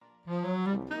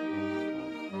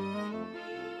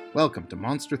Welcome to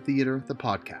Monster Theater, the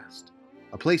podcast,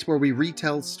 a place where we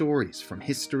retell stories from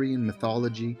history and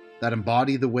mythology that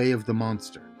embody the way of the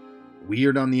monster,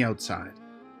 weird on the outside,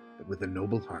 but with a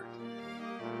noble heart.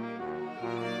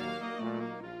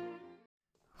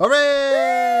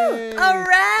 Hooray! All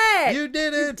right! You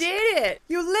did it! You did it!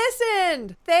 You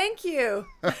listened! Thank you!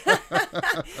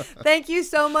 Thank you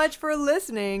so much for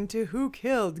listening to Who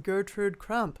Killed Gertrude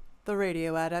Crump, the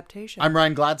radio adaptation. I'm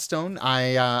Ryan Gladstone.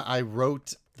 I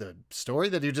wrote the story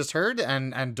that you just heard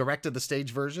and directed the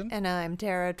stage version. And I'm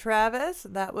Tara Travis.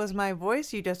 That was my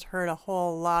voice you just heard a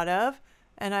whole lot of.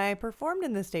 And I performed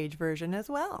in the stage version as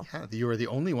well. Yeah, you were the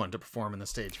only one to perform in the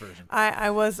stage version.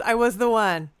 I was the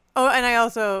one. Oh, and I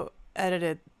also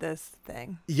edited this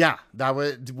thing. Yeah,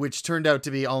 which turned out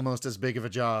to be almost as big of a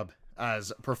job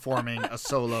as performing a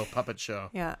solo puppet show.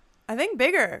 Yeah, I think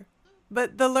bigger.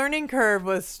 But the learning curve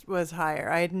was higher.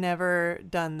 I had never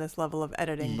done this level of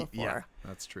editing before. Yeah,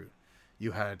 that's true.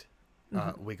 You had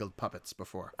wiggled puppets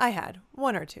before. I had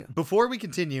one or two. Before we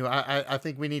continue, I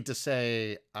think we need to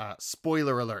say,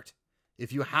 spoiler alert.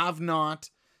 If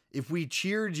we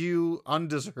cheered you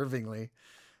undeservingly,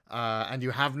 and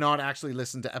you have not actually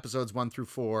listened to episodes 1 through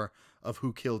 4 of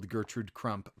Who Killed Gertrude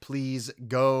Crump, please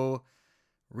go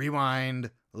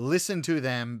rewind, listen to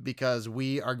them, because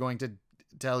we are going to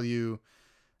tell you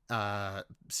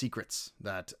secrets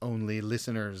that only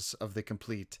listeners of the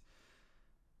complete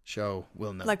show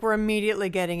will know. Like, we're immediately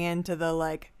getting into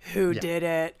the who did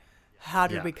it? How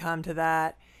did we come to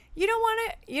that? You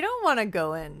don't want to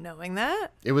go in knowing that.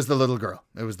 It was the little girl.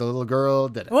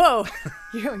 Did it. Whoa.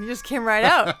 you just came right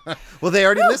out. Well, they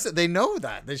already listened. They know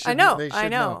that. They should. I know. They should I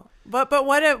know. But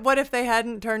what if they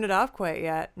hadn't turned it off quite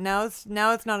yet? Now it's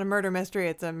not a murder mystery.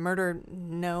 It's a murder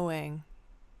knowing.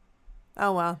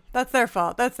 Oh well, that's their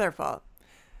fault.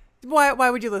 Why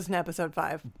would you listen to episode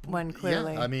 5 when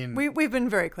clearly? Yeah, I mean, we've been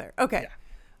very clear. Okay. Yeah.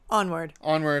 Onward,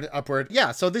 upward.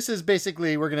 Yeah, so this is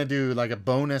basically, we're going to do like a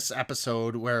bonus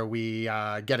episode where we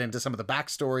get into some of the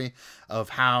backstory of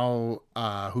how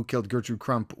Who Killed Gertrude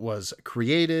Crump was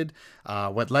created,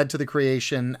 what led to the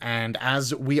creation, and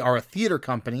as we are a theater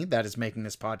company that is making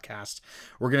this podcast,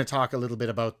 we're going to talk a little bit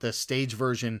about the stage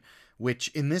version, which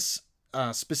in this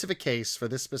specific case, for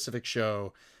this specific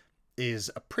show,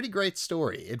 is a pretty great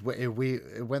story. It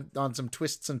went on some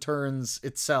twists and turns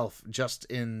itself just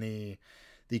in the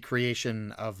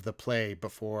creation of the play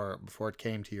before it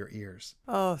came to your ears.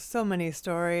 Oh, so many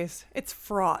stories. It's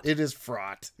fraught. It is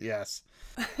fraught, yes.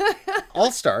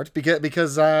 I'll start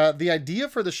because the idea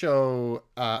for the show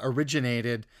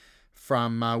originated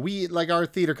from our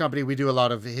theater company. We do a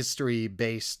lot of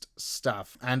history-based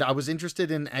stuff, and I was interested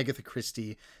in Agatha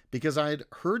Christie because I'd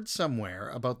heard somewhere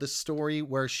about this story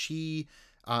where she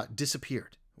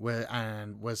disappeared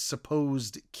and was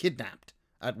supposed kidnapped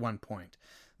at one point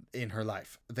in her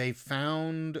life. They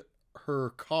found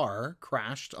her car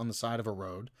crashed on the side of a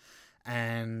road,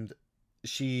 and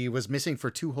she was missing for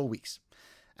 2 whole weeks.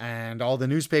 And all the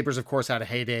newspapers, of course, had a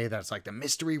heyday that's like the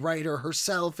mystery writer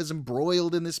herself is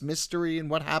embroiled in this mystery and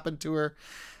what happened to her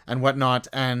and whatnot.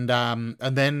 And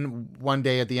then one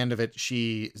day at the end of it,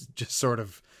 she just sort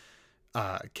of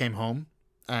came home.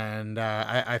 And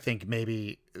I think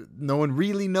maybe no one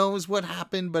really knows what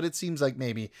happened, but it seems like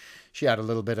maybe she had a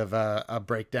little bit of a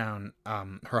breakdown.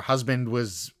 Her husband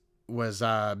was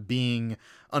being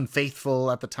unfaithful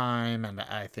at the time, and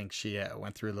I think she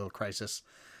went through a little crisis.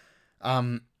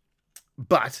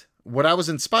 But what I was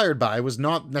inspired by was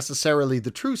not necessarily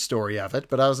the true story of it,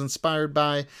 but I was inspired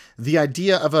by the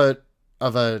idea of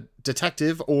a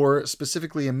detective, or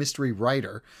specifically a mystery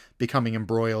writer, becoming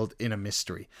embroiled in a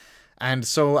mystery. And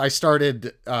so I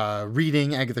started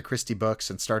reading Agatha Christie books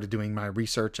and started doing my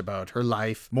research about her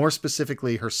life, more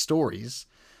specifically her stories,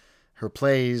 her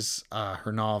plays,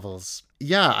 her novels.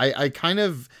 Yeah, I kind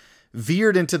of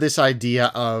veered into this idea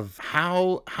of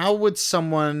how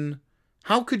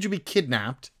could you be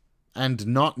kidnapped and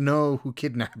not know who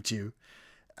kidnapped you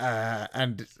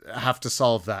and have to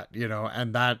solve that,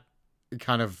 and that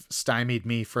kind of stymied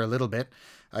me for a little bit.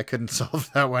 I couldn't solve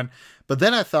that one. But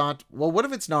then I thought, well, what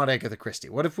if it's not Agatha Christie?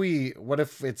 What if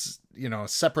it's,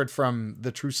 separate from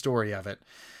the true story of it?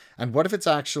 And what if it's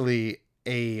actually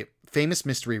a famous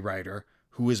mystery writer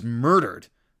who is murdered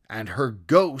and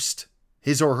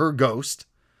his or her ghost,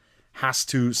 has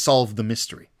to solve the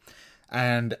mystery?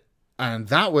 And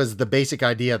that was the basic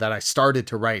idea that I started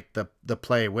to write the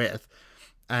play with.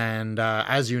 And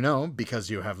as you know, because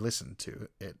you have listened to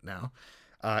it now,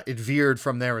 it veered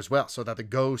from there as well, so that the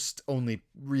ghost only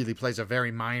really plays a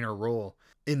very minor role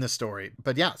in the story.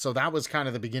 But yeah, so that was kind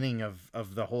of the beginning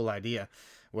of the whole idea,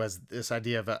 was this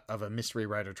idea of a mystery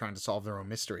writer trying to solve their own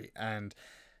mystery. And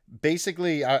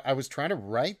basically I was trying to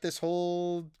write this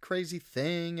whole crazy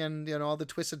thing and, you know, all the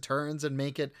twists and turns and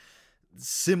make it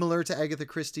similar to Agatha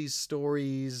Christie's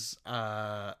stories.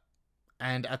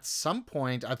 And at some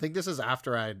point, I think this is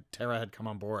after Tara had come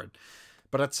on board,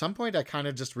 but at some point I kind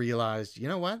of just realized, you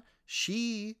know what?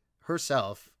 She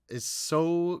herself is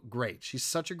so great. She's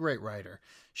such a great writer.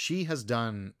 She has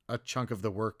done a chunk of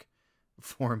the work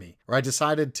for me. Or I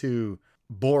decided to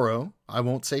borrow, I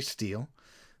won't say steal,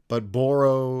 but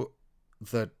borrow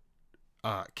the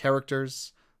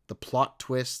characters, the plot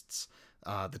twists,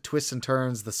 the twists and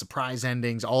turns, the surprise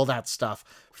endings, all that stuff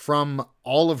from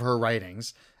all of her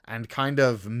writings, and kind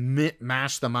of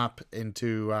mash them up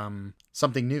into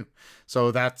something new.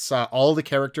 So that's all the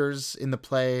characters in the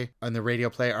play and the radio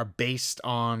play are based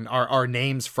on are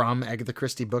names from Agatha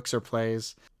Christie books or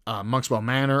plays. Monkswell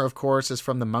Manor, of course, is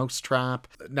from The Mousetrap.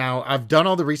 Now, I've done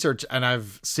all the research and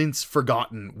I've since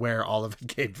forgotten where all of it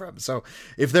came from. So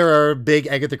if there are big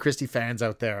Agatha Christie fans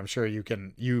out there, I'm sure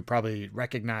you probably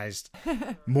recognized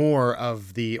more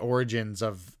of the origins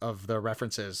of the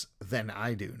references than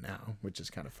I do now, which is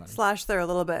kind of funny. Slash, they're a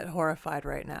little bit horrified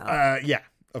right now. Yeah,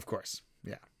 of course.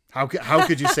 Yeah. How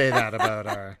could you say that about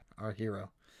our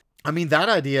hero? I mean, the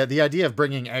idea of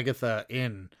bringing Agatha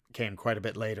in came quite a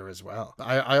bit later as well.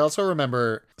 I also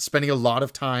remember spending a lot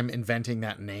of time inventing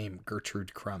that name,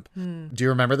 Gertrude Crump. Do you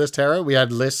remember this, Tara? We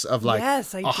had lists of like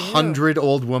yes, I 100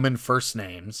 old woman first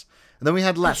names. And then we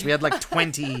had less. We had like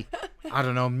 20, I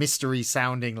don't know, mystery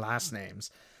sounding last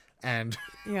names. And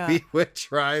we would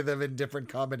try them in different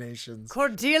combinations.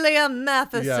 Cordelia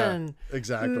Matheson. Yeah,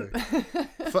 exactly.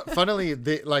 Funnily,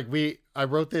 I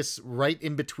wrote this right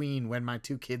in between when my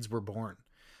two kids were born.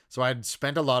 So I'd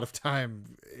spent a lot of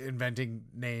time inventing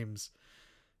names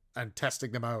and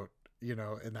testing them out, you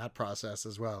know, in that process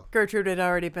as well. Gertrude had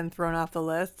already been thrown off the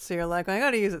list, so you're like, I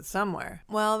gotta use it somewhere.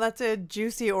 Well, that's a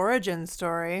juicy origin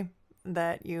story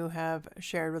that you have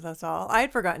shared with us all. I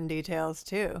had forgotten details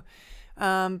too.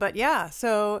 But yeah,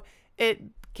 so it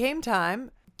came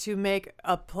time to make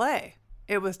a play.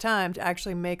 It was time to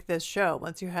actually make this show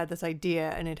once you had this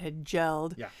idea and it had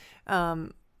gelled. Yeah.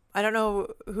 I don't know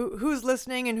who's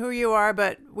listening and who you are,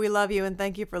 but we love you and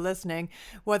thank you for listening.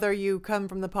 Whether you come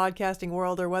from the podcasting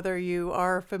world or whether you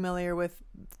are familiar with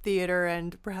theater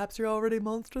and perhaps you're already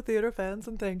Monster Theater fans,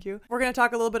 and thank you. We're going to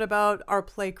talk a little bit about our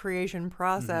play creation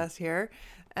process here,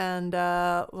 and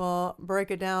we'll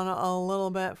break it down a little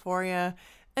bit for you.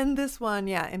 And this one,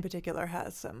 in particular,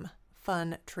 has some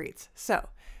fun treats. So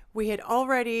we had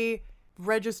already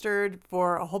registered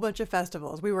for a whole bunch of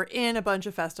festivals. We were in a bunch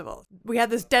of festivals. We had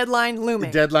this deadline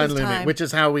looming. Which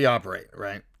is how we operate,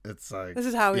 right? It's like this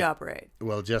is how we operate.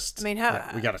 We'll just. I mean,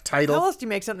 we got a title. How else do you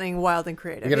make something wild and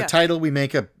creative? We got a title. We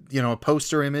make a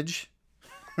poster image.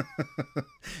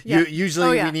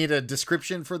 Usually we need a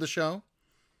description for the show.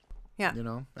 Yeah.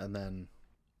 And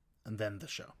then the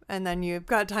show. And then you've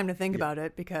got time to think about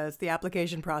it because the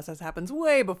application process happens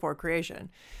way before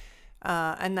creation.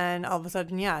 And then all of a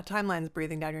sudden, timeline's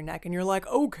breathing down your neck and you're like,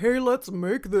 okay, let's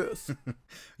make this.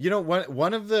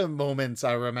 One of the moments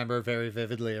I remember very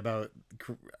vividly about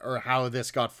or how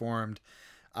this got formed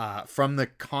from the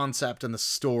concept and the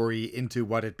story into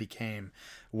what it became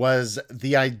was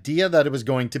the idea that it was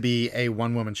going to be a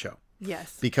one-woman show.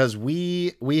 Yes. Because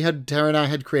Tara and I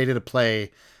had created a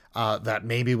play that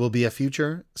maybe will be a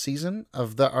future season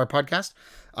of our podcast.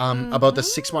 About the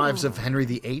Six Wives of Henry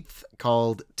VIII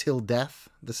called Till Death,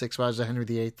 the Six Wives of Henry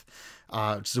VIII,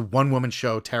 which is a one-woman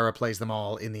show. Tara plays them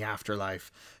all in the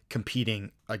afterlife,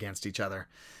 competing against each other.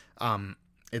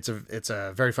 It's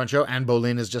a very fun show. Anne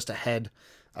Boleyn is just ahead.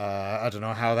 I don't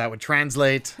know how that would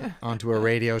translate onto a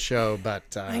radio show,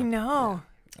 but I know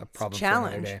a problem it's a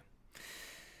challenge. For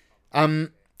another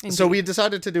day. So we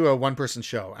decided to do a one-person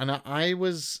show, and I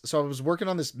was working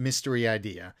on this mystery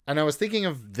idea, and I was thinking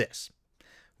of this.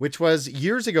 Which was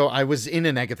years ago, I was in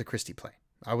an Agatha Christie play.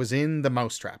 I was in The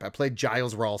Mousetrap. I played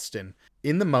Giles Ralston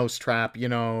in The Mousetrap.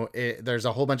 There's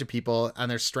a whole bunch of people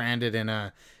and they're stranded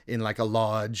in like a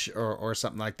lodge or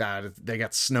something like that. They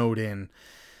got snowed in.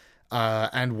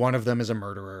 And one of them is a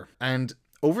murderer. And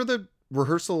over the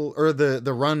rehearsal or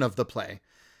the run of the play,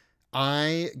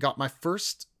 I got my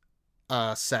first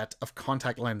set of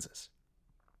contact lenses.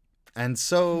 And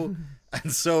so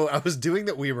I was doing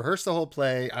that. We rehearsed the whole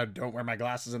play. I don't wear my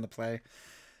glasses in the play.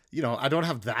 I don't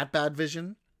have that bad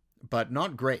vision, but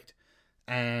not great.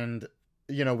 And,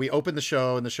 we opened the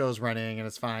show and the show's running and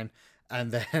it's fine.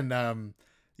 And then,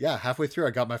 halfway through,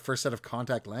 I got my first set of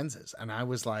contact lenses and I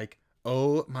was like,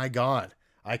 oh my God,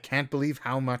 I can't believe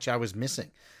how much I was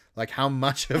missing. Like how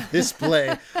much of this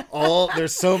play,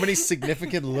 there's so many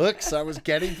significant looks I was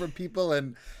getting from people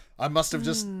and I must have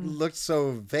just looked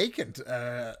so vacant.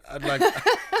 I'm like,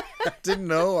 I didn't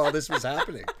know all this was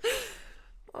happening.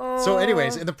 So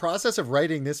anyways, in the process of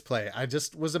writing this play, I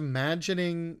just was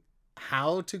imagining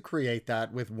how to create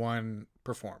that with one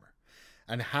performer.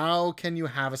 And how can you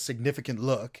have a significant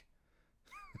look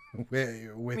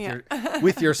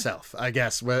with yourself, I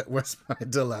guess, was my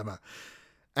dilemma.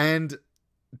 And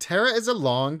Tara is a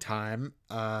long time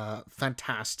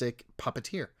fantastic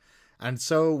puppeteer. And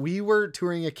so we were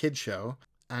touring a kid show,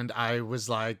 and I was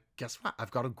like, guess what?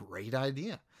 I've got a great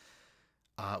idea.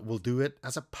 We'll do it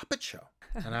as a puppet show.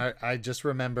 And I just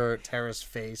remember Tara's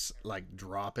face like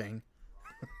dropping.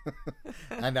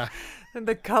 And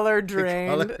the color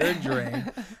drained. The color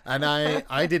drained. And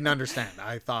I didn't understand.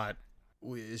 I thought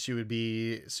she would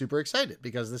be super excited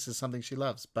because this is something she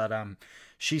loves. But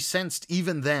she sensed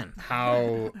even then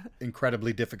how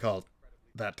incredibly difficult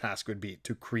that task would be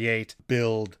to create,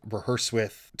 build, rehearse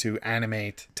with, to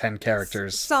animate 10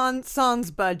 characters.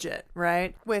 Sans budget,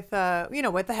 right? With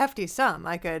with a hefty sum,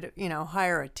 I could,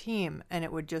 hire a team and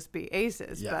it would just be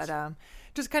aces. Yes. But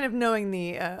just kind of knowing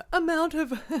the amount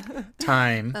of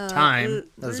time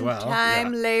as well.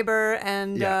 Time, yeah. labor,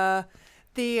 and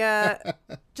the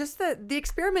just the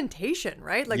experimentation,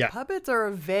 right? Like puppets are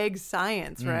a vague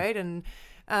science, right? And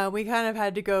we kind of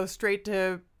had to go straight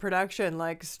to production,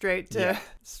 like straight to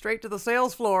the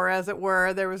sales floor, as it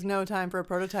were. There was no time for a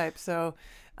prototype, so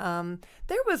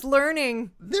there was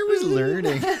learning.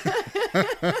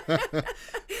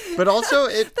 But also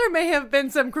there may have been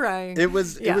some crying. It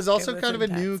was also kind of a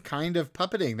new kind of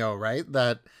puppeting, though, right?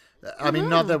 That I mean,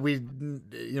 not that we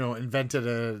invented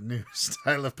a new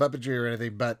style of puppetry or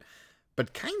anything, but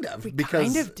kind of,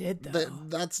 because kind of did, though.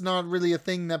 That's not really a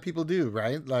thing that people do,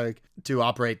 right? Like, to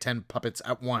operate 10 puppets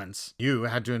at once, you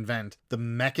had to invent the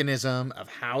mechanism of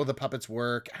how the puppets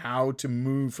work, how to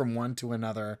move from one to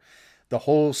another. The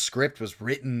whole script was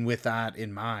written with that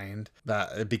in mind.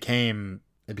 That it became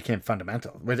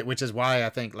fundamental, which is why I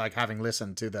think, like, having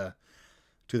listened to the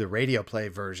radio play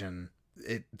version,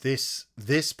 this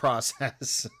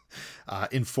process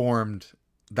informed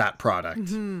that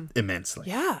product immensely.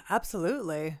 Yeah,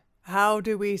 absolutely. How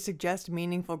do we suggest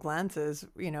meaningful glances,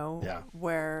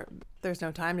 where there's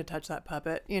no time to touch that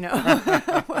puppet,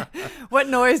 what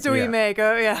noise do we make?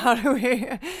 Oh yeah,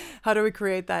 how do we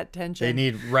create that tension? They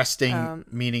need resting,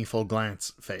 meaningful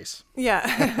glance face.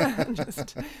 Yeah.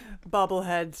 Just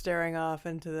bobblehead staring off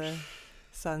into the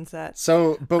sunset.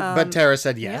 So, but Tara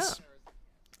said yes. Yeah.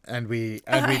 And we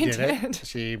did it.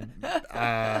 She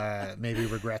maybe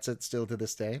regrets it still to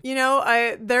this day.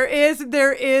 There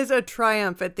is a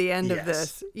triumph at the end of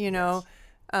this. The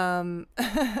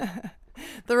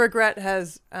regret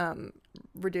has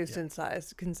reduced in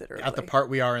size considerably. At the part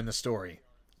we are in the story,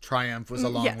 triumph was a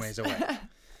long ways away.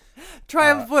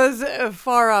 Triumph was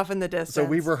far off in the distance. So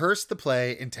we rehearsed the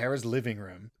play in Tara's living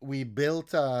room. We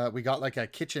built, we got like a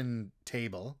kitchen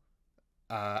table,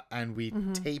 and we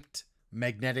taped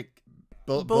magnetic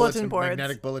bulletin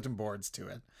boards to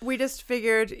it. We just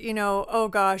figured, oh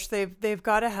gosh, they've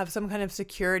got to have some kind of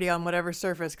security on whatever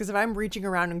surface, because if I'm reaching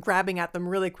around and grabbing at them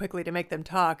really quickly to make them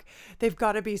talk, they've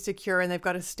got to be secure and they've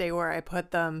got to stay where I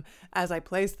put them as I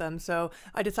place them. So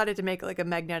I decided to make like a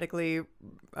magnetically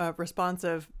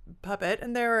responsive puppet,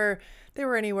 and they were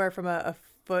anywhere from a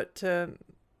foot to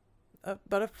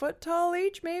about a foot tall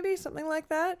each, maybe something like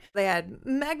that. They had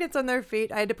magnets on their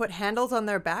feet. I had to put handles on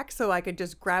their back so I could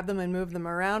just grab them and move them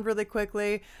around really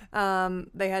quickly.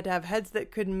 They had to have heads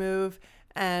that could move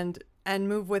and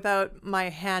move without my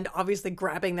hand obviously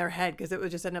grabbing their head, because it would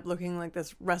just end up looking like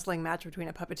this wrestling match between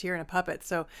a puppeteer and a puppet.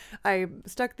 So I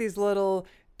stuck these little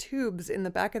tubes in the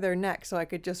back of their neck so I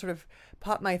could just sort of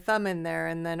pop my thumb in there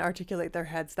and then articulate their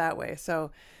heads that way.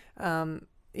 So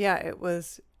it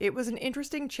was an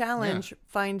interesting challenge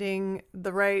finding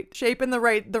the right shape and the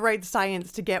right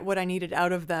science to get what I needed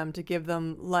out of them to give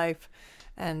them life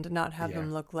and not have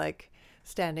them look like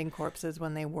standing corpses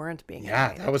when they weren't being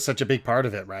animated. That was such a big part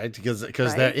of it, right? Because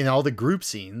right? In all the group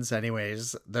scenes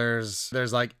anyways, there's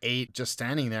like 8 just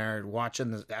standing there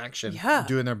watching the action,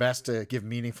 doing their best to give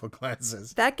meaningful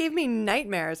glances. That gave me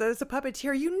nightmares. As a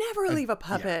puppeteer, you never leave a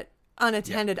puppet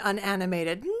unattended,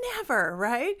 unanimated. Never,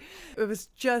 right? It was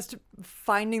just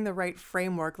finding the right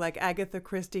framework, like Agatha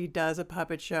Christie does a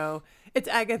puppet show. It's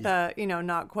Agatha,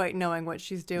 not quite knowing what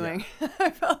she's doing. I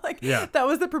felt like that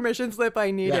was the permission slip I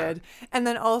needed. And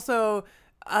then also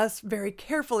us very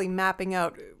carefully mapping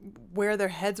out where their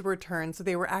heads were turned, so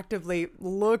they were actively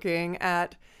looking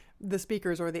at the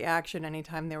speakers or the action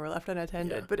anytime they were left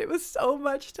unattended. But it was so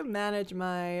much to manage.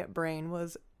 My brain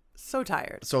was so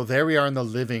tired. So there we are in the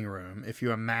living room. If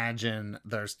you imagine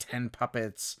there's 10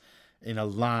 puppets in a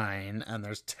line, and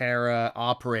there's Tara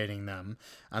operating them,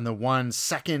 and the one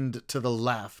second to the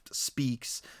left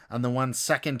speaks, and the one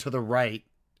second to the right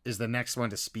is the next one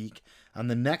to speak, and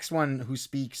the next one who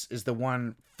speaks is the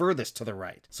one furthest to the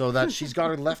right, so that she's got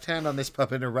her left hand on this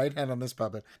puppet and her right hand on this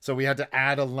puppet. So we had to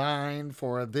add a line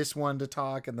for this one to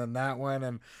talk and then that one,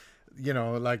 and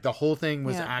like the whole thing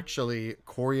was actually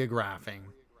choreographing.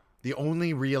 The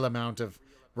only real amount of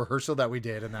rehearsal that we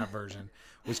did in that version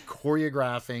was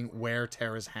choreographing where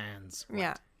Tara's hands went.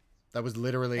 Yeah. That was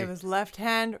literally... It was left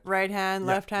hand, right hand,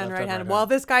 left hand, right hand. right While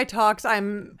hand. this guy talks,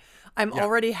 I'm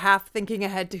already half thinking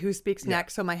ahead to who speaks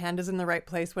next, so my hand is in the right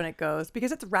place when it goes,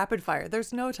 because it's rapid fire.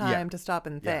 There's no time to stop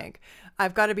and think.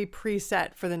 I've got to be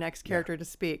preset for the next character to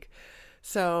speak.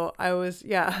 So I was,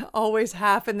 always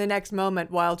half in the next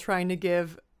moment while trying to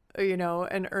give,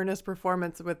 an earnest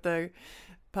performance with the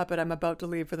puppet I'm about to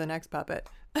leave for the next puppet.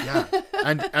 Yeah.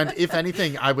 And if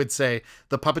anything, I would say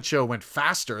the puppet show went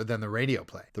faster than the radio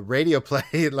play. The radio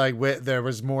play, there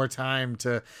was more time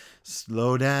to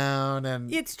slow down,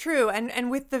 and it's true.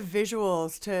 And with the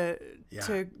visuals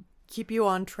to keep you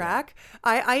on track,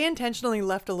 I intentionally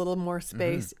left a little more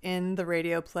space in the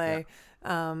radio play.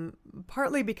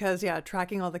 Partly because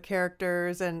tracking all the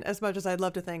characters, and as much as I'd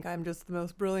love to think I'm just the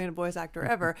most brilliant voice actor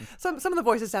ever, some of the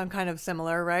voices sound kind of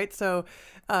similar, right? So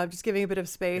just giving a bit of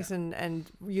space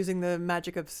and using the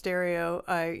magic of stereo,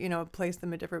 I place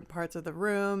them in different parts of the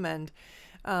room, and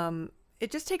it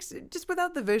just takes, just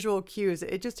without the visual cues,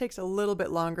 it just takes a little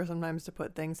bit longer sometimes to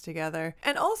put things together.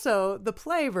 And also the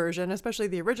play version, especially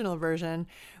the original version,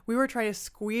 we were trying to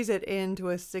squeeze it into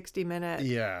a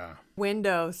 60-minute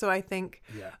window. So I think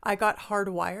I got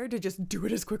hardwired to just do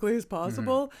it as quickly as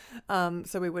possible,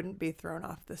 so we wouldn't be thrown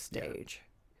off the stage.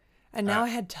 And now I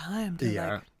had time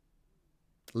to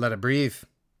let it breathe.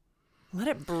 Let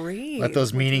it breathe. Let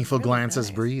those meaningful really glances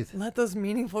nice. breathe. Let those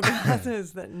meaningful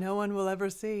glances that no one will ever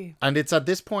see. And it's at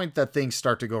this point that things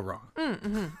start to go wrong.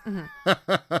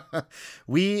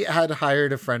 We had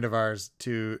hired a friend of ours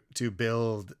to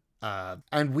build,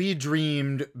 and we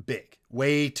dreamed big,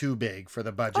 way too big for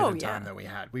the budget and time that we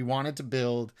had. We wanted to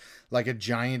build like a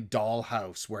giant doll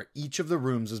house where each of the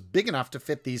rooms was big enough to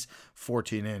fit these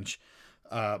 14-inch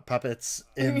puppets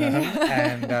in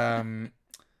them,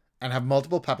 and have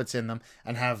multiple puppets in them,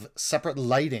 and have separate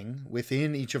lighting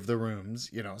within each of the rooms,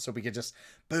 so we could just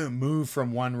move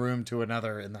from one room to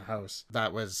another in the house.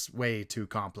 That was way too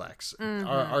complex.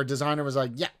 Our designer was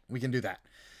like, yeah, we can do that.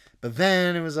 But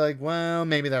then it was like, well,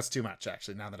 maybe that's too much,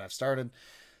 actually, now that I've started.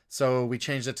 So we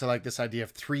changed it to like this idea of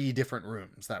 3 different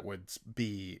rooms that would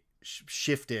be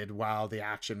shifted while the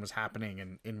action was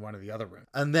happening in one of the other rooms.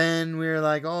 And then we were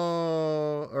like,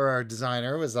 our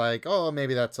designer was like,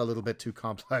 maybe that's a little bit too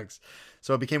complex.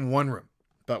 So it became one room,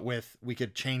 but we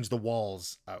could change the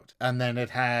walls out. And then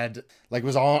it had, it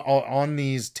was on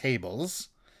these tables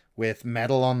with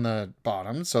metal on the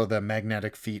bottom, so the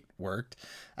magnetic feet worked,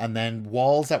 and then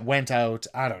walls that went out,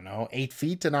 I don't know, 8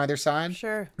 feet on either side.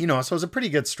 Sure. So it was a pretty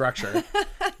good structure.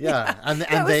 Yeah. And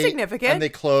that was significant. And they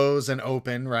close and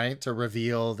open, right, to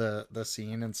reveal the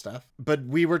scene and stuff. But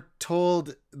we were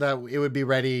told that it would be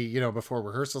ready, before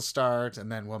rehearsal start,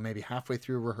 and then, maybe halfway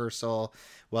through rehearsal.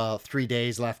 3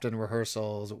 days left in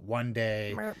rehearsals, 1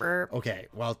 day. Burp, burp. Okay,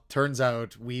 turns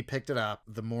out we picked it up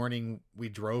the morning we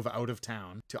drove out of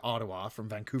town to Ottawa, from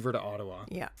Vancouver to Ottawa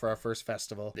for our first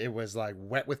festival. It was like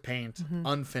wet with paint,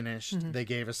 unfinished. They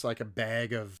gave us like a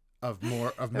bag of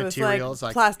materials,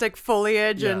 like plastic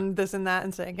foliage and this and that,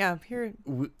 and saying, here,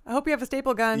 I hope you have a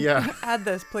staple gun. Add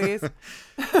this, please.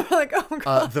 Like, oh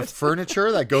god. The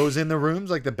furniture that goes in the rooms,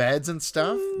 like the beds and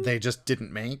stuff, they just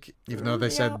didn't make, even though they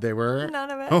said they were.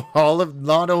 None of it.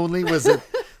 Not only was it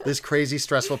this crazy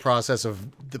stressful process of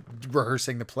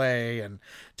rehearsing the play and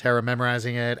Tara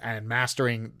memorizing it and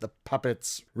mastering the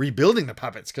puppets, rebuilding the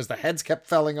puppets because the heads kept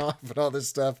falling off and all this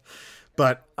stuff.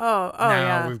 But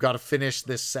now we've got to finish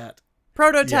this set.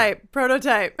 Prototype.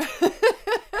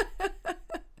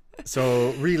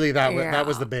 So really that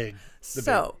was the big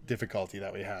difficulty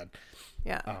that we had.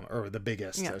 Yeah. Or the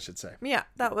biggest, I should say. Yeah,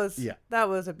 that was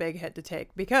a big hit to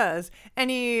take, because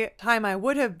any time I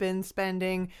would have been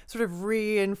spending sort of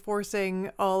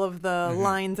reinforcing all of the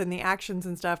lines and the actions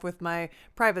and stuff with my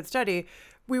private study,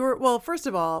 first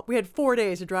of all, we had 4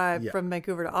 days to drive from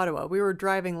Vancouver to Ottawa. We were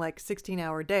driving like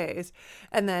 16-hour days,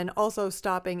 and then also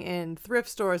stopping in thrift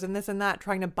stores and this and that,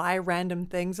 trying to buy random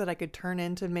things that I could turn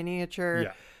into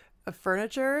miniature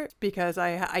furniture, because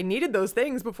I needed those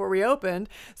things before we opened.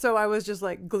 So I was just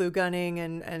like glue gunning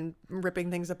and ripping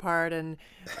things apart and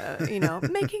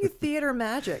making theater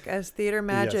magic, as theater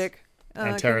magic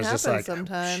and Tara's can just happen like,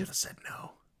 sometimes. I should have said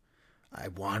no. I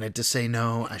wanted to say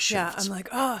no. I should. Yeah, I'm like,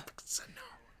 oh, said no.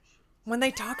 when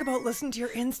they talk about listen to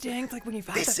your instinct, like when you've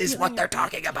had This that is feeling, what they're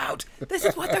talking about. this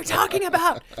is what they're talking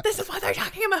about. This is what they're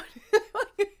talking about.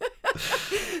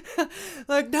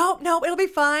 Like, no, it'll be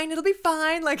fine. It'll be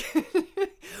fine. Like,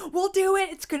 we'll do it.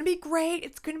 It's going to be great.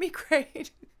 It's going to be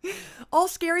great. All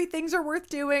scary things are worth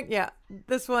doing. Yeah,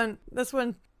 this one,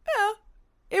 yeah,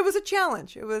 it was a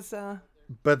challenge. It was,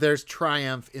 But there's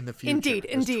triumph in the future. Indeed,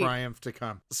 There's indeed. triumph to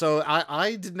come. So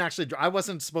I didn't actually, I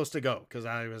wasn't supposed to go because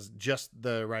I was just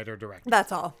the writer-director.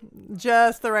 that's all.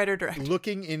 Just the writer director.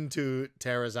 Looking into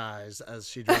Tara's eyes as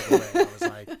she drove away, I was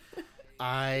like,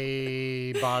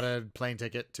 I bought a plane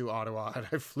ticket to Ottawa and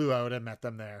I flew out and met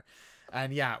them there.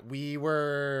 And yeah, we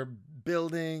were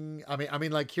building. I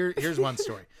mean, like here's one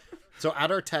story. So at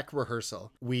our tech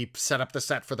rehearsal, we set up the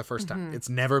set for the first time. It's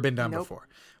never been done before.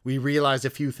 We realized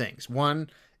a few things. One,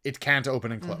 it can't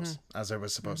open and close as it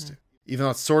was supposed to. Even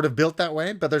though it's sort of built that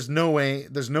way, but there's no way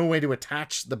to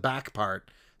attach the back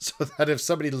part so that if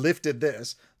somebody lifted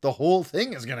this, the whole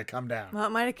thing is going to come down. Well, it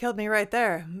might have killed me right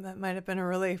there. That might have been a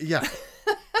relief. Yeah.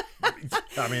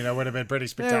 I mean, that would have been pretty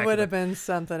spectacular. It would have been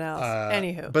something else.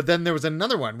 Anywho. But then there was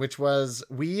another one, which was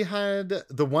we had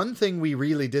the one thing we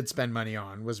really did spend money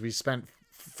on was we spent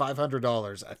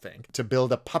 $500, I think, to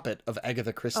build a puppet of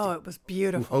Agatha Christie, Oh, it was who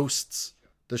beautiful. hosts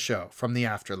the show from the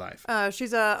afterlife.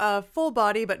 She's a full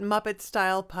body but Muppet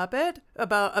style puppet,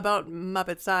 about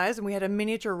Muppet size, and we had a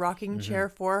miniature rocking chair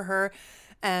for her.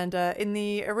 And in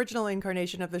the original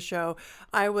incarnation of the show,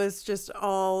 I was just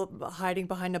all hiding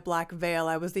behind a black veil.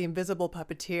 I was the invisible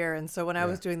puppeteer. And so when I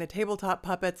was doing the tabletop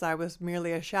puppets, I was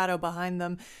merely a shadow behind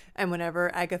them. And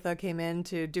whenever Agatha came in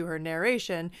to do her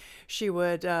narration, she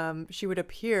would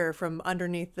appear from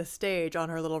underneath the stage on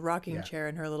her little rocking chair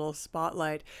and her little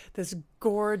spotlight. This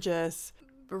gorgeous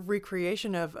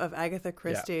recreation of Agatha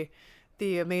Christie. Yeah.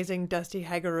 The amazing Dusty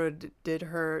Haggerud did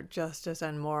her justice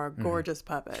and more. Gorgeous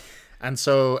puppet. And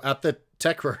so at the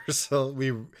tech rehearsal,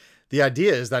 the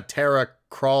idea is that Tara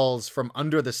crawls from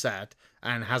under the set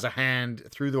and has a hand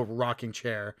through the rocking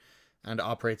chair and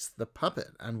operates the puppet.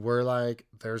 And we're like,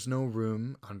 there's no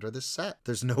room under the set.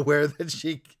 There's nowhere that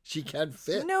she can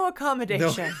fit. No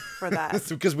accommodation for that. It's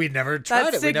because we never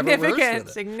tried That's it. We never rehearsed with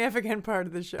it. significant part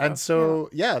of the show. And so,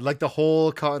 yeah, like the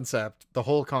whole concept of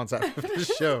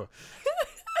the show.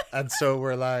 And so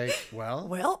we're like, well,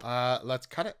 let's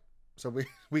cut it. So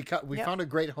we found a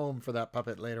great home for that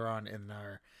puppet later on in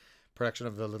our production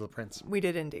of The Little Prince. We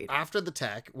did indeed. After the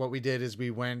tech, what we did is we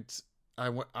went.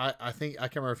 I think I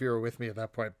can't remember if you were with me at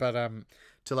that point, but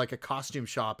to like a costume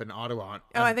shop in Ottawa.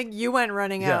 Oh, I think you went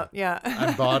running out. Yeah.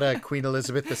 And bought a Queen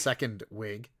Elizabeth II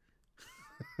wig.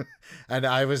 And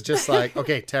I was just like,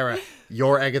 okay, Tara,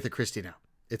 you're Agatha Christie now.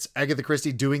 It's Agatha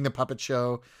Christie doing the puppet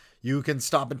show. You can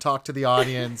stop and talk to the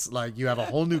audience. Like, you have a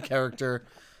whole new character.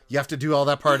 You have to do all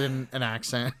that part in an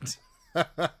accent.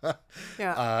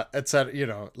 Yeah. Etc. You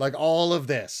know, like all of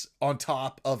this on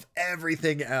top of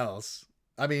everything else.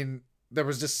 I mean, there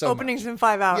was just so Openings much. in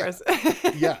 5 hours.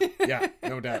 Yeah,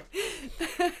 no doubt.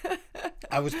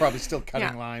 I was probably still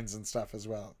cutting lines and stuff as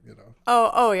well, you know.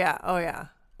 Oh yeah.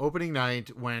 Opening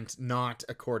night went not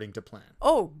according to plan.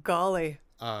 Oh golly.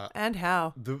 And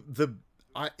how?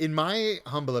 In my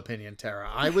humble opinion, Tara,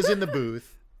 I was in the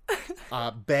booth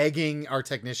begging our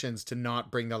technicians to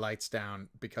not bring the lights down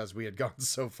because we had gone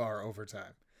so far over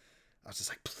time. I was just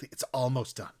like, please, it's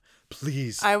almost done.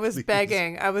 Please. I was please.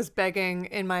 begging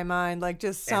in my mind, like,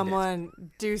 just someone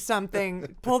do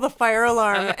something, pull the fire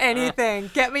alarm, anything,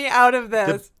 get me out of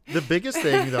this. The biggest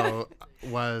thing, though,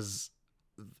 was,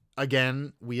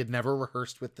 again, we had never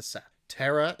rehearsed with the set.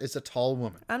 Tara is a tall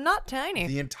woman. I'm not tiny.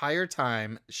 The entire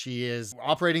time she is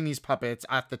operating these puppets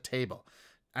at the table.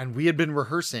 And we had been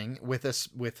rehearsing with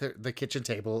the kitchen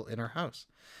table in our house.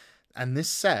 And this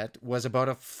set was about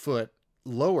a foot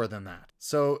lower than that.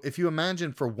 So if you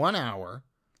imagine for 1 hour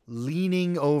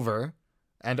leaning over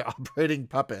and operating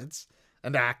puppets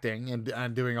and acting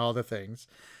and doing all the things.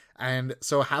 And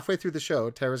so halfway through the show,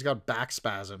 Tara's got back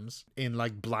spasms in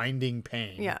like blinding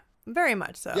pain. Yeah. Very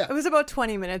much so. Yeah. It was about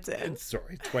 20 minutes in.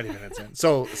 Sorry, 20 minutes in.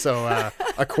 So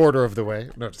a quarter of the way.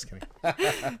 No, just kidding.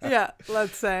 Yeah,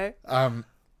 let's say.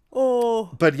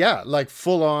 But yeah, like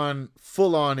full on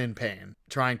in pain,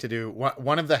 trying to do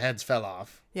one of the heads fell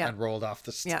off and rolled off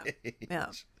the stage. Yeah.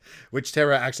 Which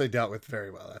Tara actually dealt with very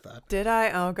well, I thought. Did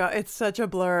I? Oh god, it's such a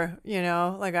blur, you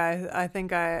know? Like I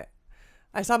think I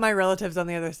saw my relatives on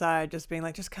the other side just being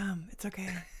like, just come, it's okay.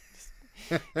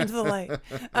 Just into the light.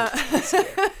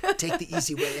 Take the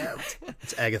easy way out.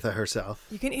 It's Agatha herself.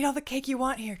 You can eat all the cake you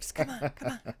want here. Just come on.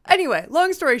 Anyway,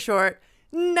 long story short,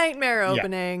 nightmare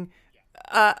opening.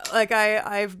 Like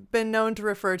I've been known to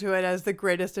refer to it as the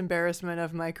greatest embarrassment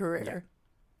of my career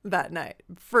that night,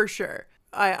 for sure.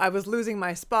 I was losing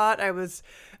my spot.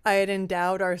 I had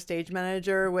endowed our stage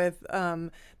manager with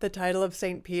the title of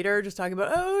Saint Peter, just talking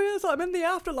about, oh yes, I'm in the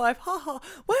afterlife. Ha ha.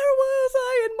 Where was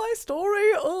I in my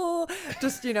story? Oh,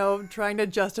 just, trying to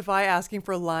justify asking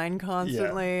for line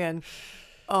constantly. And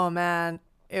oh man,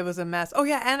 it was a mess. Oh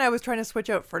yeah, and I was trying to switch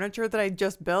out furniture that I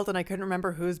just built, and I couldn't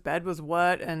remember whose bed was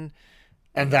what. And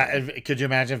that, could you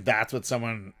imagine if that's what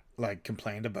someone like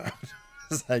complained about?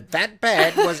 It's like, that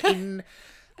bed was in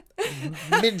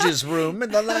Midge's room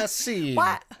in the last scene.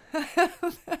 What?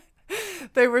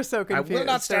 They were so confused. I will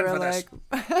not stand They were for like,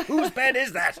 this. Whose bed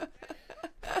is that?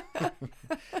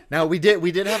 Now we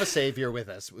did have a savior with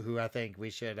us who I think we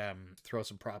should throw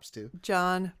some props to.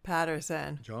 John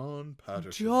Patterson. John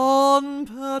Patterson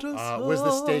Was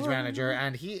the stage manager,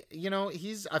 and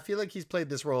I feel like he's played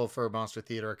this role for Monster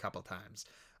Theater a couple times,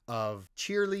 of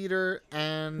cheerleader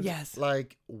and Yes.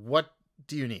 like, what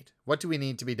do you need? What do we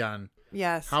need to be done?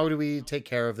 Yes. How do we take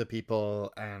care of the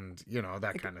people, and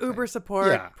that kind of Uber thing.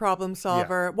 support, Yeah. problem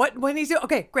solver. What when he's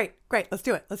okay, great. Let's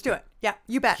do it. Yeah,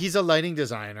 you bet. He's a lighting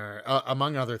designer,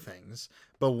 among other things.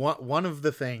 But one of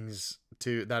the things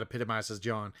that epitomizes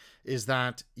John is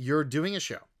that you're doing a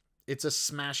show. It's a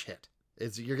smash hit.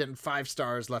 You're getting 5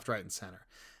 stars left, right, and center.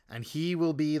 And he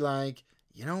will be like,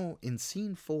 in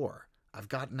scene 4, I've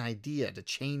got an idea to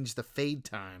change the fade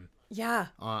time. Yeah.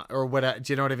 Or what?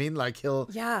 Do you know what I mean? Like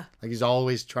he's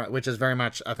always trying, which is very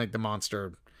much, I think, the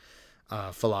Monster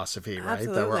philosophy, right?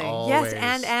 Absolutely. That we're always,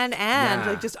 yes, and Yeah.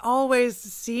 like just always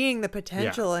seeing the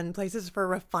potential and places for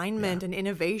refinement and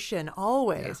innovation,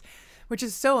 always, which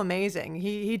is so amazing.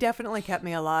 He definitely kept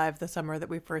me alive the summer that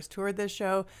we first toured this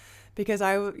show, because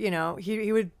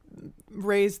he would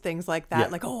raise things like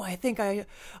that, like, oh, I think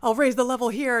I'll raise the level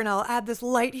here and I'll add this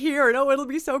light here and it'll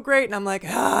be so great, and I'm like,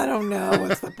 I don't know,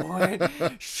 what's the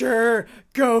point? Sure,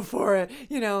 go for it.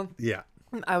 Yeah.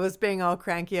 I was being all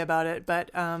cranky about it,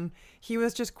 but he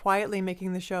was just quietly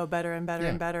making the show better and better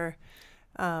and better,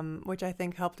 which I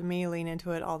think helped me lean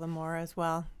into it all the more as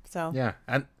well. So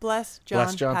and bless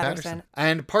John Patterson.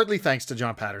 And partly thanks to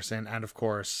John Patterson and, of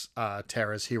course,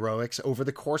 Tara's heroics over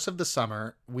the course of the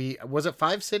summer. Was it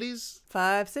 5 cities?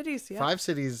 5 cities, yeah. 5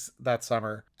 cities that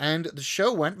summer. And the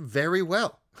show went very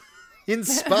well. In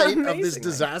spite of this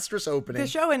disastrous opening. The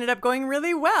show ended up going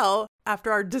really well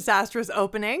after our disastrous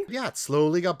opening. Yeah, it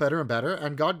slowly got better and better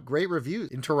and got great reviews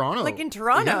in Toronto. Like in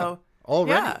Toronto. Yeah,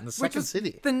 already, in the second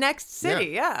city. The next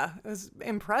city, yeah. It was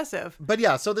impressive. But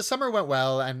yeah, so the summer went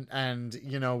well, and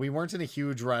we weren't in a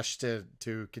huge rush to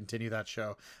continue that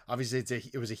show. Obviously,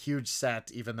 it was a huge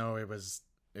set, even though it was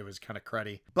kind of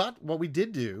cruddy. But what we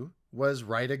did do was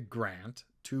write a grant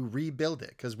to rebuild it,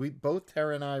 because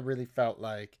Tara and I really felt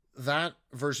like that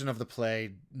version of the play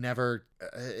never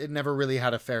really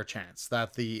had a fair chance.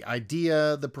 That the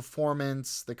idea, the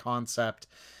performance, the concept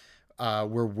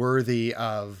were worthy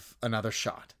of another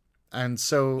shot. And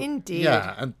so, indeed,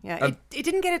 it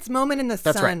didn't get its moment in the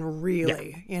sun,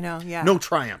 really. No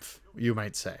triumph, you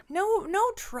might say.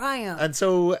 No triumph. And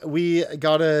so we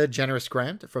got a generous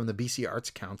grant from the BC Arts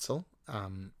Council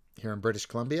here in British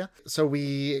Columbia. So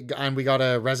we got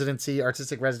a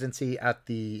artistic residency at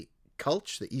the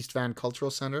Cultch, the East Van Cultural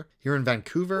Center here in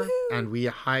Vancouver. Woo-hoo! And we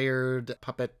hired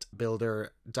puppet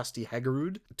builder Dusty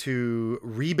Hagerud to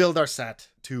rebuild our set,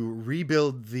 to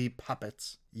rebuild the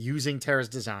puppets using Tara's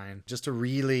design, just to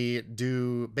really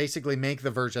basically make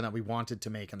the version that we wanted to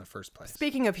make in the first place.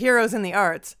 Speaking of heroes in the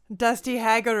arts, Dusty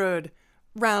Hagerud.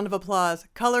 Round of applause.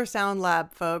 Color Sound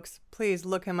Lab, folks. Please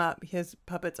look him up. His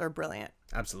puppets are brilliant.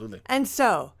 Absolutely. And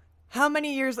so, how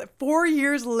many years? 4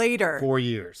 years later. 4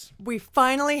 years. We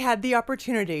finally had the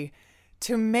opportunity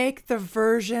to make the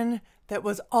version that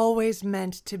was always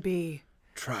meant to be.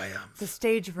 Triumph. The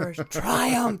stage version.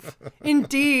 Triumph.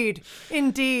 Indeed.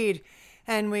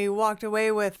 And we walked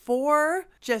away with 4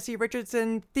 Jesse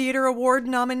Richardson Theater Award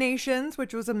nominations,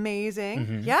 which was amazing.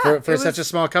 Mm-hmm. Yeah. For such a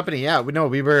small company. Yeah.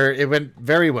 It went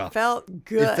very well. Felt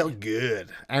good. It felt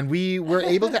good. And we were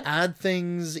able to add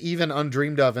things even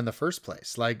undreamed of in the first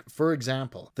place. Like, for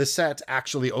example, the set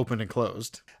actually opened and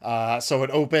closed. So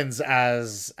it opens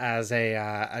as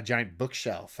a giant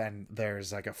bookshelf, and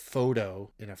there's like a photo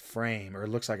in a frame, or it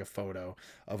looks like a photo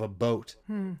of a boat.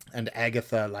 And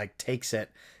Agatha takes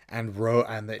it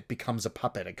and it becomes a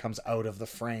puppet. It comes out of the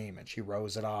frame and she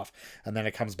rows it off, and then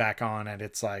it comes back on and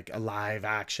it's like a live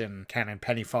action Canon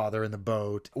Pennyfather in the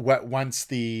boat. Once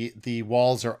the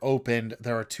walls are opened,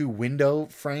 there are 2 window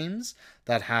frames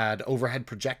that had overhead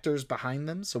projectors behind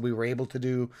them, so we were able to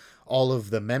do all of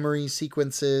the memory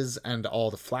sequences and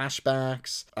all the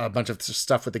flashbacks, a bunch of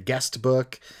stuff with the guest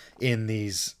book in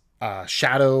these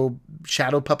shadow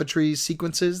puppetry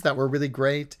sequences that were really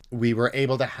great. We were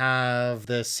able to have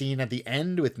the scene at the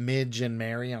end with Midge and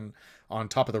Mary on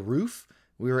top of the roof.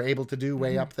 We were able to do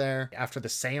way up there. After the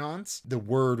seance, the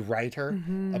word writer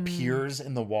appears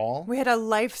in the wall. We had a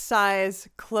life-size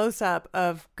close-up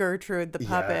of Gertrude the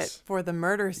puppet Yes. for the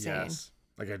murder scene. Yes.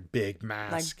 Like a big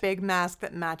mask. Like big mask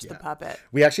that matched the puppet.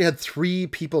 We actually had 3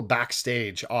 people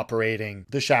backstage operating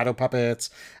the shadow puppets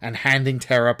and handing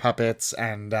Tara puppets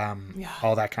and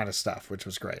all that kind of stuff, which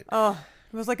was great. Oh,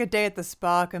 it was like a day at the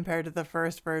spa compared to the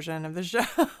first version of the show.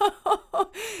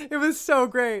 It was so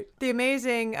great. The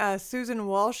amazing Susan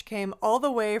Walsh came all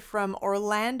the way from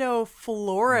Orlando,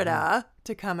 Florida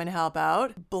to come and help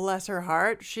out. Bless her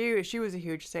heart. She was a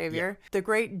huge savior. Yeah. The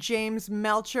great James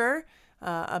Melcher,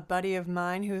 a buddy of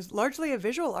mine who's largely a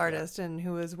visual artist and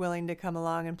who was willing to come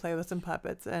along and play with some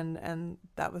puppets, and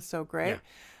that was so great.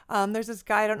 There's this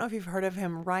guy, I don't know if you've heard of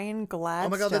him, Ryan Gladstone. Oh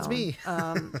my God, that's me.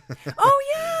 Oh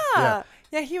yeah.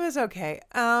 Yeah, he was okay.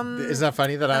 Isn't that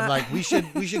funny that I'm like, we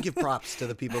should give props to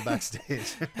the people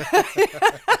backstage.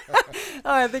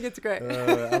 Oh, I think it's great.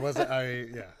 I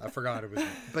forgot it was me.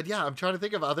 But yeah, I'm trying to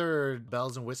think of other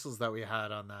bells and whistles that we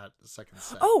had on that second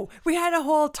set. Oh, we had a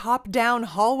whole top-down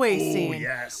hallway scene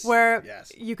where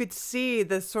you could see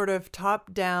this sort of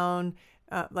top-down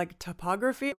like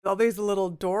topography, all these little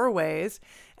doorways,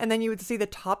 and then you would see the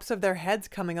tops of their heads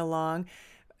coming along.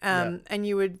 And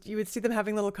you would see them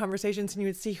having little conversations, and you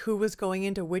would see who was going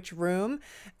into which room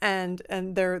and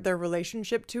their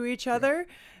relationship to each other.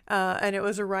 And it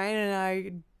was Ryan and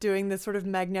I doing this sort of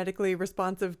magnetically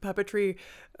responsive puppetry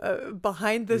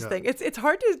behind this thing. It's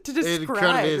hard to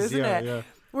describe, isn't it? Yeah.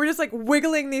 We're just like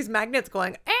wiggling these magnets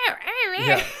going,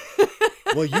 yeah.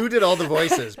 Well, you did all the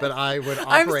voices, but I would operate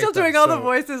I'm still doing all the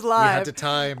voices live. We had to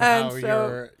time how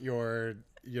your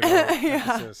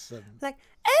emphasis and... like,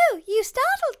 oh, you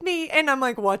startled me, and I'm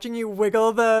like watching you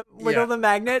wiggle the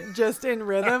magnet just in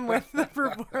rhythm with the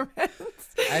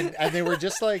performance. And they were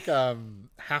just like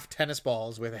half tennis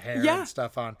balls with hair and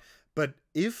stuff on. But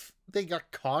if they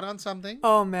got caught on something,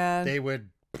 oh man, they would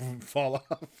fall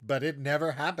off. But it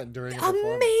never happened during a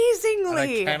performance.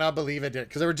 Amazingly, and I cannot believe it did,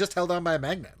 because they were just held on by a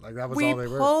magnet. Like that was all they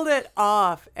were. We pulled it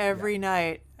off every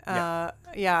night. That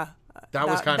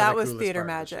was kind of that the was coolest theater part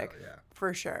magic of the show,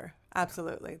 for sure.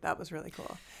 Absolutely, that was really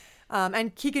cool.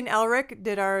 And Keegan Elric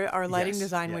did our lighting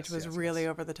design, which was really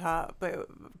over the top, but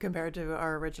compared to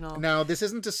our original. Now, this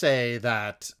isn't to say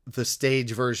that the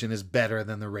stage version is better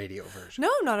than the radio version.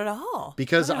 No, not at all.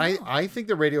 Because I think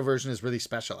the radio version is really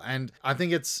special, and I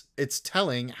think it's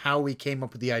telling how we came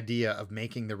up with the idea of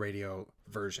making the radio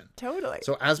version. Totally.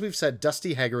 So as we've said,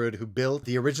 Dusty Heggerud, who built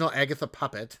the original Agatha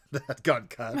puppet that got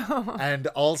cut, and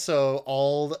also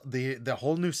all the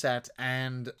whole new set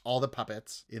and all the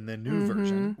puppets in the new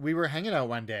version. We were hanging out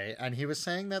one day, and he was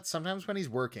saying that sometimes when he's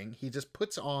working, he just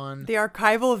puts on the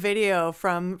archival video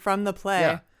from the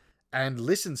play and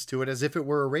listens to it as if it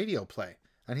were a radio play.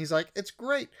 And he's like, it's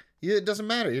great. It doesn't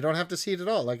matter. You don't have to see it at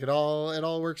all. Like it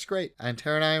all works great. And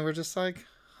Tara and I were just like,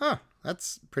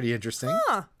 that's pretty interesting.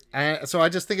 And so I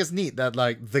just think it's neat that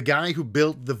like the guy who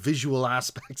built the visual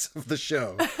aspects of the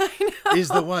show is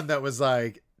the one that was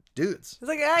like, dudes. It's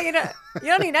like, you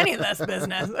don't need any of this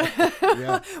business.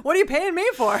 What are you paying me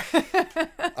for?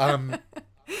 And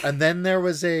then there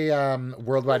was a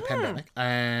worldwide pandemic,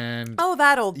 and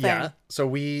that old thing. Yeah. So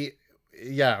we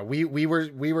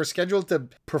were scheduled to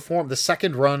perform the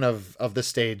second run of the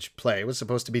stage play. It was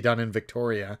supposed to be done in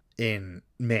Victoria in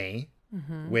May,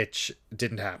 which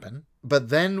didn't happen. But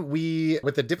then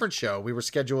with a different show, we were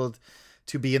scheduled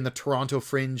to be in the Toronto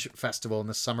Fringe Festival in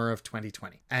the summer of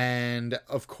 2020. And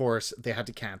of course, they had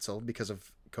to cancel because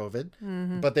of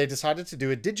COVID. But they decided to do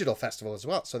a digital festival as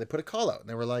well. So they put a call out, and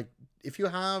they were like, if you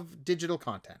have digital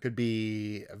content, could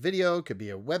be a video, could be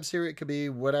a web series, could be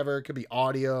whatever, it could be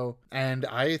audio. And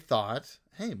I thought,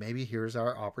 hey, maybe here's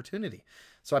our opportunity.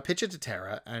 So I pitch it to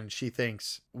Tara, and she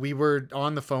thinks, we were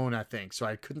on the phone, I think, so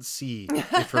I couldn't see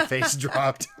if her face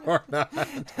dropped or not.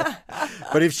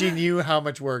 But if she knew how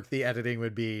much work the editing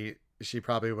would be, she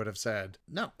probably would have said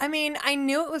no. I mean, I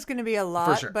knew it was going to be a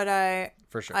lot, but I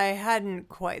hadn't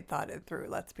quite thought it through,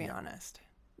 let's be honest.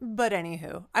 But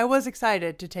anywho, I was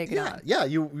excited to take it on. Yeah,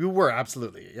 you were,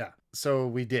 absolutely, yeah. So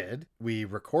we did. We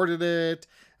recorded it.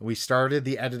 We started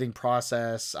the editing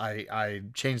process. I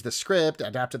changed the script,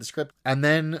 adapted the script. And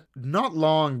then not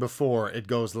long before it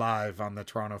goes live on the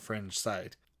Toronto Fringe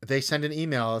site, they send an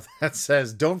email that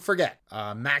says, don't forget,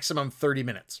 maximum 30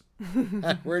 minutes.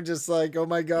 And we're just like, oh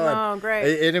my God. Oh,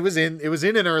 great. And it was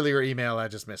in an earlier email. I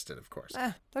just missed it, of course.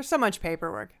 There's so much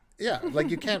paperwork. Yeah, like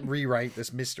you can't rewrite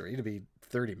this mystery to be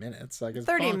 30 minutes. Like it's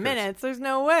 30 bonkers. minutes? There's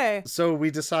no way. So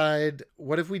we decide,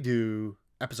 what if we do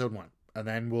episode 1? And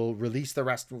then we'll release the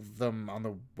rest of them on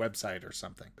the website or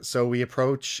something. So we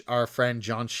approach our friend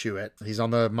John Shuett. He's on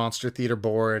the Monster Theater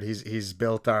board. He's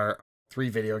built our 3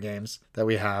 video games that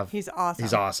we have. He's awesome.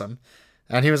 He's awesome.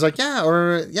 And he was like, we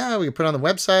could put it on the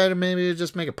website and maybe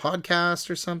just make a podcast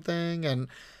or something. And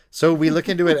so we look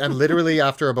into it, and literally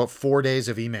after about 4 days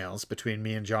of emails between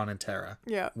me and John and Tara,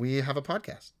 we have a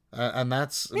podcast. And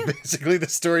that's basically the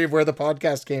story of where the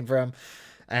podcast came from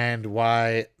and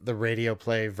why the radio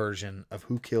play version of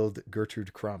Who Killed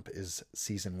Gertrude Crump is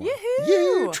season 1.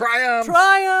 Yee-hoo! Triumph!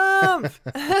 Triumph!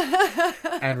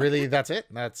 And really, that's it.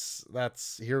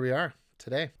 That's here we are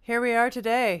today. Here we are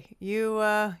today. You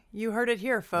heard it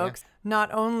here, folks. Yeah.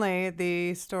 Not only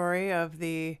the story of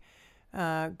the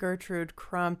Gertrude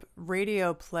Crump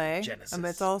radio play, Genesis.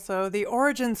 It's also the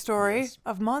origin story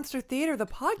of Monster Theater, the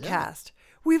podcast.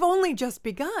 We've only just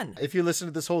begun. If you listen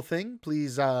to this whole thing,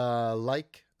 please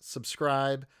like,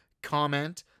 subscribe,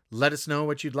 comment. Let us know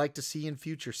what you'd like to see in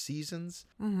future seasons.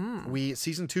 Mm-hmm.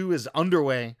 Season 2 is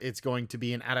underway. It's going to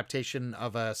be an adaptation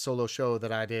of a solo show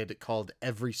that I did called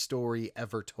Every Story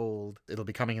Ever Told. It'll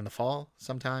be coming in the fall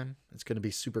sometime. It's going to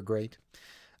be super great.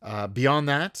 Beyond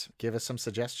that, give us some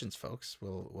suggestions, folks.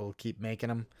 We'll keep making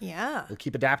them. Yeah. We'll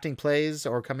keep adapting plays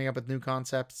or coming up with new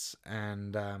concepts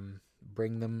and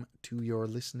bring them to your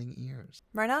listening ears.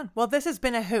 Right on. Well, this has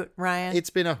been a hoot, Ryan.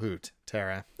 It's been a hoot,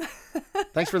 Tara.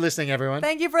 Thanks for listening, everyone.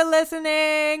 Thank you for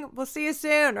listening. We'll see you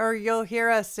soon, or you'll hear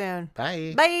us soon.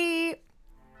 Bye. Bye.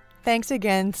 Thanks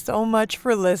again so much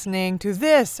for listening to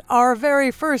this, our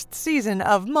very first season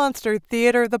of Monster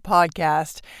Theater, the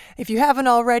podcast. If you haven't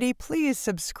already, please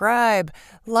subscribe,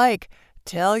 like,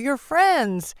 tell your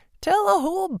friends, tell a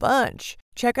whole bunch.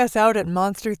 Check us out at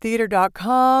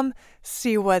monstertheater.com,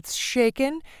 see what's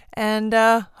shaking, and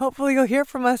hopefully you'll hear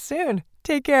from us soon.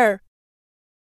 Take care.